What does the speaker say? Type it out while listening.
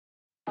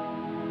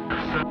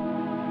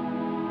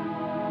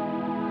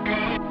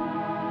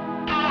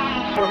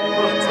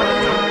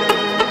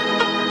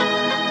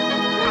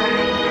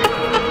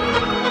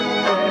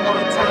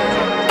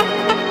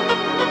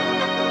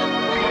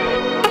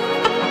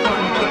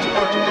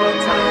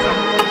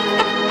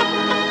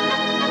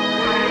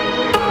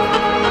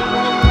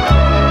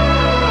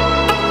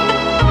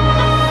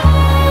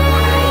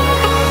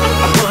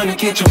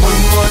Get you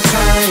one more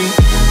time.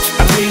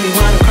 I really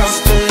wanna cross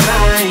the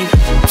line.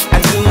 I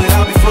do it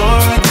all before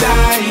I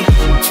die.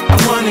 I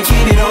wanna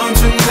get it on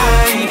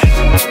tonight.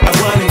 I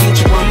wanna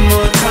get you one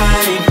more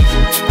time.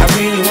 I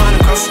really wanna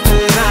cross the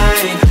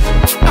line.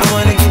 I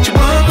wanna get you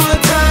one more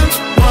time,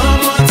 one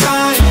more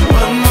time,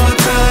 one more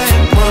time,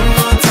 one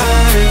more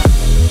time.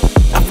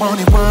 I want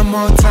it one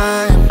more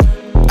time.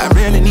 I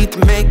really need to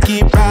make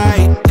it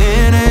right.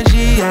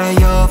 Energy I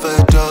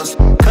overdose,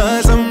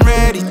 'cause I'm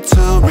ready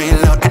to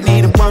reload. I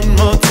need it one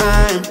more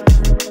time,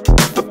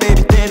 but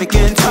baby then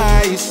again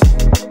twice.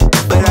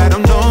 But I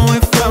don't know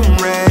if I'm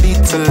ready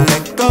to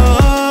let go.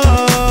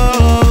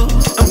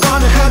 I'm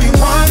gonna have you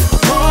one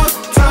more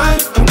time.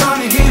 I'm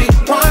gonna hit it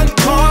one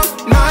more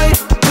night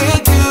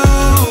with you,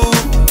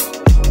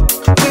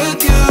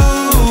 with you.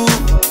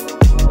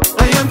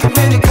 I am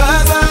committed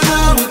 'cause I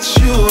know it's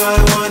you I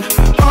want.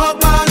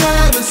 Hope I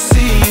never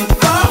see you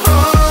go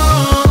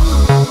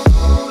home.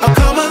 I'll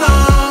come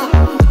along.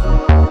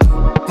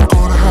 I'm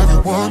gonna have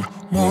you one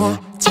more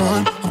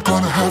time. I'm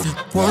gonna have you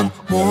one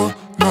more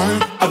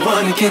night. I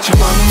wanna get you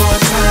one more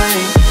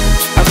time.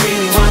 I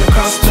really wanna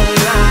cross the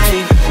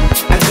line.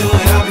 I do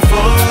it all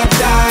before I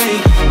die.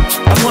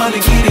 I wanna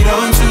get it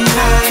on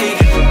tonight.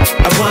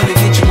 I wanna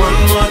get you one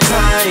more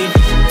time.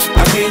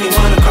 I really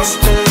wanna cross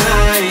the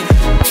line.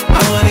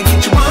 I wanna get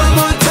you one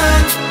more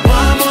time,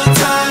 one more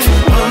time,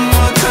 one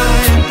more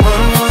time,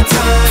 one more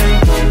time.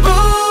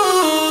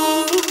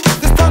 Ooh,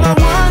 this time I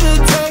wanna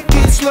take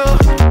it slow.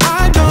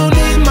 I don't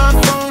need my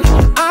phone.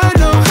 I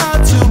know how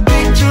to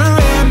picture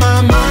in my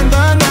mind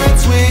the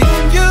nights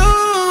with you.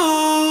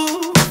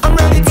 I'm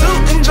ready to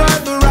enjoy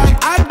the ride.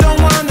 I don't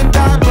wanna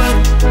die, but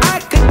I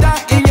could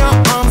die in your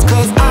arms,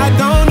 'cause I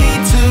don't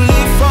need to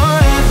live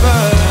forever.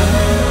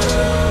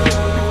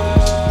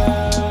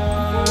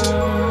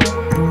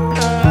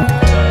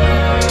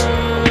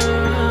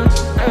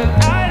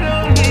 I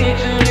don't need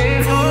to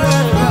live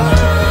forever.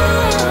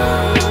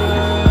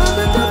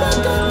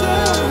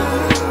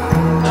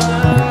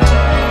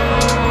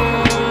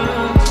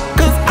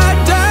 'Cause I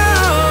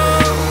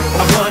don't.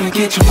 I wanna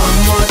get you one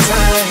more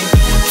time.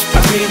 I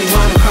really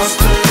wanna cross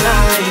the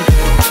line.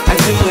 I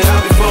do it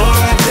all before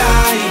I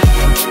die.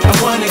 I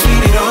wanna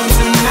get it on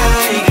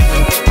tonight.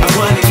 I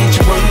wanna get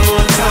you one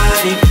more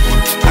time.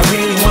 I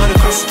really wanna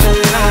cross the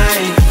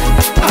line.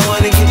 I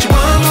wanna get you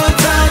one more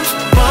time,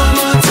 one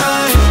more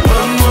time,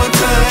 one more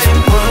time,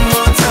 one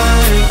more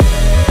time.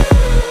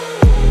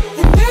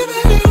 And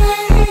every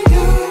way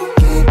you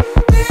keep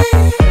me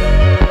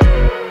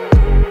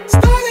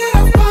started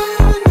a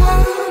fire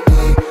now,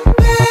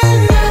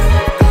 baby.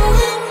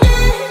 Going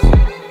deep,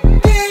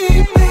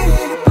 deep in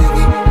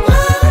oblivion.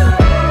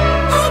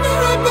 I'll be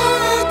right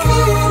back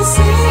and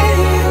see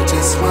you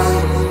just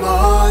one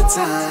more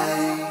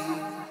time.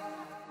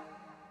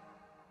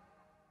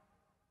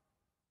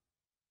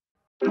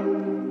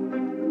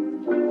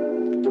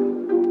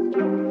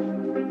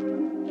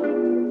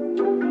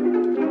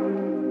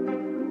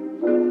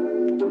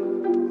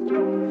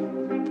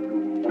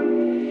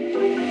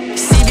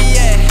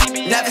 CBA,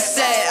 never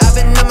say I've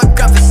been on my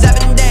grind for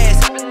 7 days.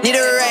 Need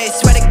a raise,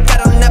 swear to God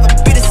I'll never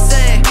be the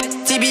same.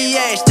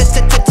 TBH,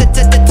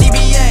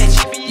 TBH,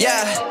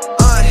 yeah,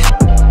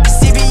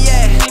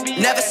 CBA,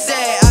 never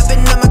say I've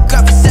been on my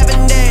grind for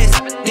 7 days.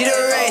 Need a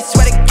raise,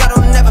 swear to God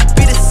I'll never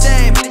be the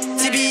same.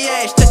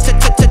 TBH,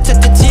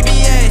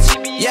 TBH,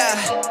 yeah,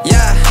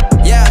 yeah,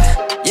 yeah,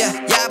 yeah,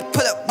 yeah. I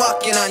pull up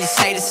walking on these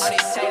haters.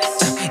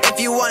 If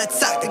you wanna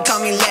talk, then call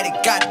me later,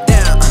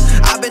 goddamn.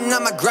 I've been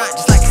on my grind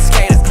just like a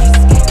skater.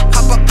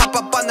 Hop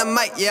up on the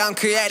mic, yeah, I'm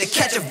creative.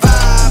 Catch a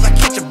vibe, I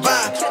catch a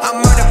vibe. I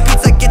murder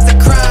beats like it's a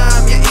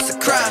crime, yeah, it's a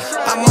crime.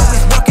 I'm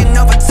always working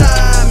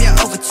overtime,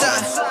 yeah,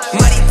 overtime.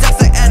 Money ducks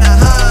like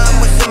Anaheim,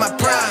 was in my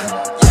prime.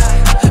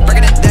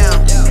 Breaking it down,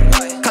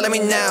 calling me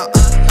now.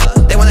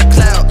 They want a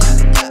clout,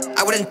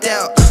 I wouldn't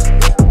doubt.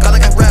 Go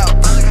like a route,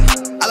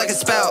 I like a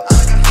spout.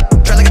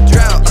 Dry like a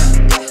drought,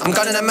 I'm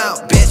gone and I'm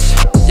out, bitch,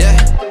 yeah.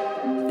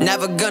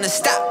 Never gonna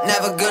stop,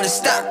 never gonna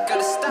stop.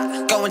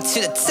 Going to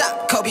the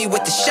top, Kobe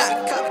with the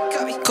shot.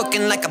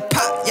 Cooking like a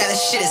pot, yeah, that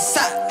shit is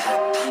hot.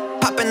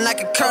 Popping like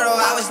a kernel,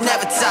 I was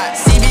never taught.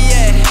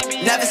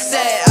 CBA, never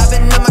say I've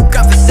been on my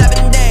grind for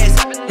 7 days.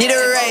 Need a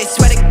raise,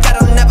 swear to God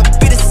I'll never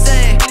be the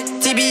same.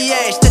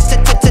 TBH,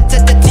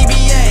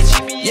 TBH,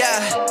 yeah,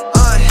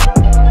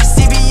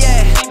 CBA,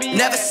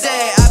 never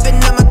say I've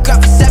been on my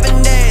grind for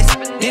 7 days.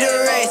 Need a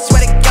raise,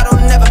 swear to God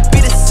I'll never be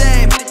the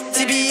same.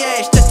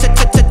 TBH,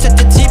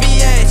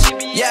 TBH,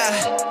 yeah,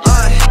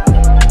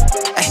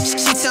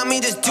 she tell me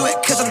just do it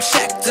 'cause I'm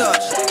checked up.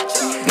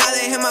 Now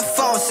they hit my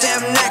phone, say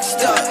I'm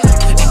next up.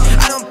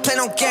 I don't play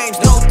no games,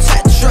 no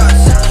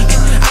Tetris.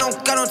 I don't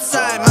got no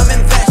time, I'm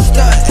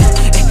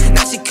invested.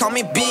 Now she call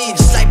me B,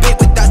 just like babe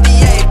without the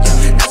A.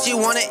 Now she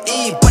wanna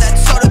eat,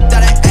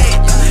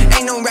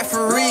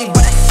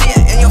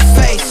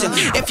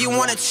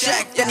 wanna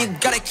check, then you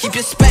gotta keep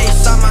your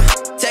space. I'ma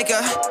take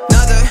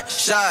another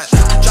shot.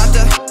 Drop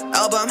the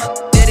album,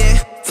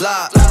 didn't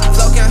flop.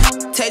 Flow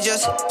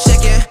contagious,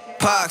 shaking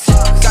pox.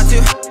 Got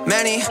too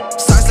many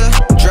songs to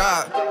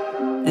drop.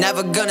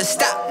 Never gonna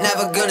stop,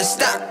 never gonna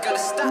stop.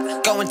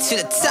 Going to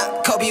the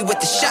top, Kobe with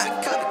the shot.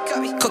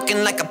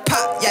 Cooking like a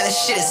pot, yeah, that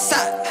shit is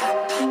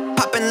hot.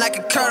 Popping like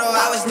a kernel,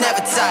 I was never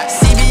taught.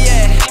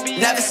 CBA,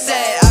 never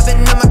say, I've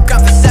been on my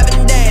grind for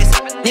 7 days.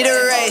 Need a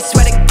raise,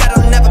 swear to God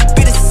I'll never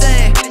be the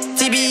same.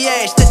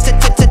 TBH,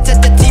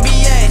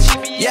 TBH,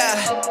 yeah,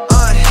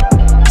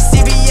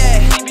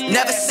 CBA,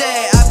 never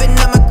say, I've been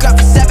on my grind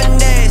for 7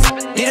 days.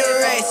 Need a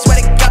raise, swear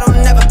to God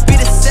I'll never be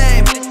the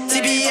same.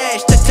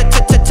 TBH,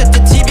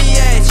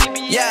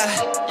 TBH, yeah,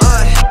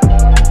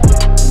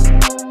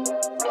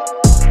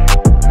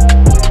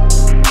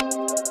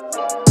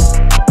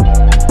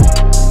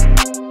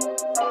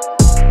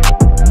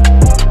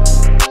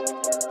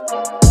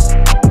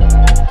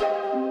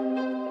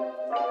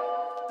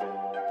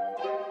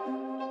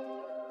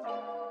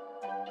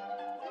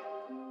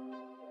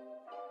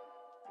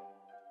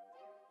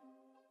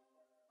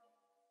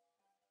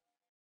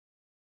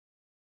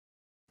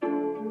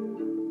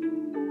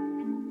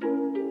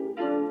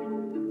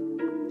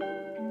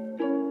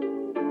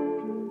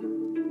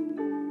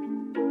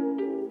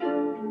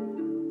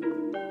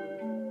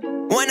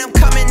 when I'm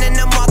coming and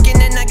I'm walking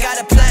and I got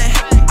a plan.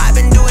 I've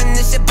been doing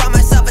this shit by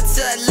myself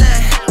until I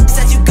land.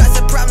 Said you got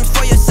some problems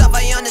for yourself,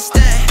 I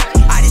understand.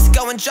 I just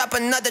go and drop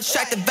another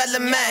track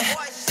development.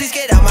 Please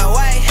get out my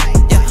way,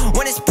 yeah.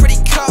 When it's pretty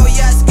cold,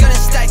 yeah, it's gonna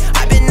stay.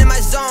 I've been in my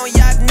zone,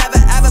 yeah, I've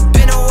never ever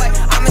been away.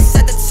 I'ma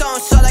set the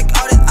tone so like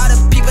all the other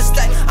people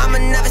stay. I'ma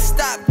never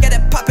stop, get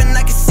it poppin'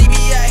 like a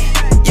CBA,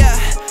 yeah.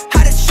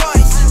 Had a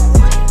choice,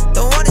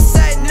 don't wanna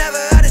say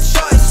never had a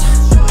choice,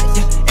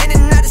 yeah. In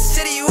and out the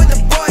city with the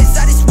boys,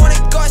 I just wanna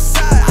go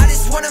outside, I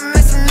just wanna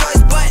make some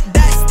noise, but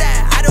that's that.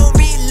 I don't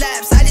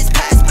relapse, I just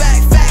pass back,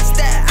 facts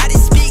that. I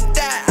just speak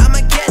that,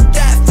 I'ma get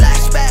that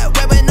flashback.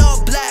 Wearing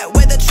all black,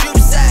 where the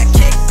troops at.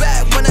 Kick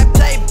back when I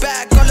play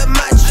back all of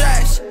my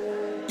tracks.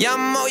 Yeah,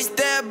 I'm always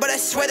there, but I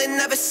swear they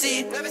never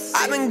see.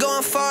 I've been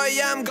going far,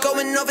 yeah, I'm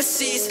going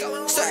overseas.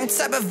 Certain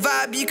type of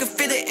vibe, you can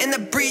feel it in the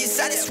breeze.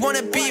 I just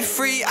wanna be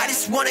free, I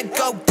just wanna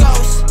go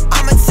ghost.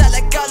 I'ma tell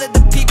like all of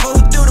the people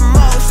who do the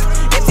most.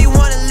 If you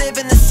wanna live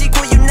in the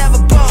sequel, you never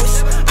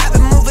boast. I've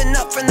been moving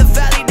up from the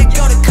valley to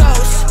go to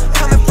coast.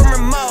 Coming from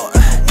remote,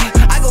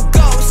 yeah, I go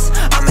ghost.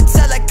 I'ma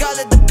tell like all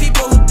of the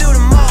people who do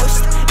the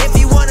most. If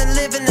you wanna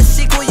live in the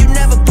sequel, you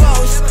never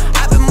boast.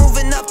 I've been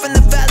moving up from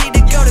the valley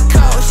to go to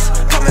coast.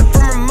 Coming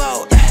from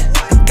remote,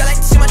 got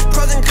like too much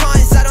pros and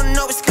cons, I don't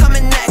know what's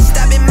coming next.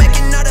 I've been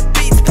making all the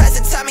beats, pass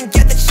the time and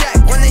get the check.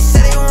 When they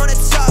say they wanna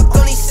talk,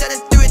 only send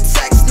it through a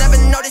text. Never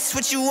notice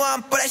what you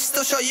want, but I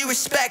still show you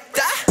respect.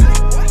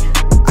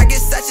 I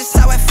guess that's just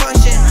how I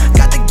function.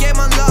 Got the game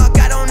on lock,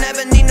 I don't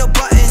ever need no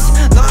buttons.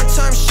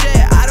 Long-term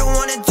shit, I don't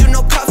wanna do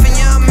no cuffing.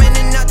 Yeah, I'm in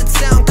and out the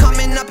town,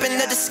 coming up in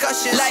the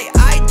discussion. Like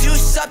I do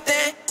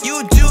something,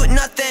 you do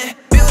nothing.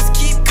 Bills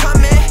keep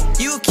coming,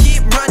 you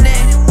keep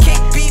running.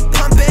 Kick beat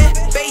pumping,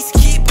 bass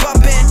keep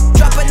bumping.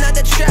 Drop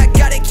another track,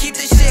 gotta keep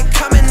this shit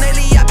coming.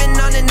 Lately I've been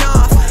on and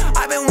off,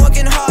 I've been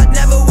working hard,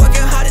 never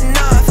working hard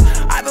enough.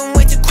 I've been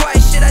way too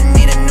quiet, shit, I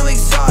need a new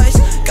exhaust.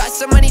 Got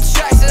so many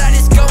tracks that I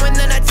just go and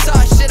then I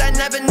talk. Shit, I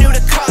never knew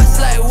the cost,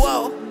 like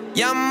whoa.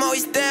 Yeah, I'm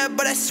always there,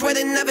 but I swear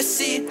they never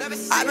see.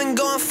 I've been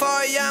going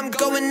far, yeah, I'm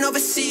going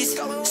overseas.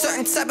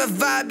 Certain type of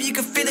vibe, you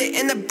can feel it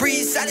in the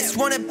breeze. I just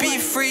wanna be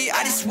free,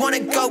 I just wanna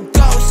go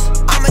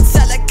ghost. I'ma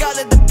tell like all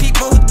of the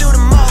people who do the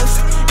most.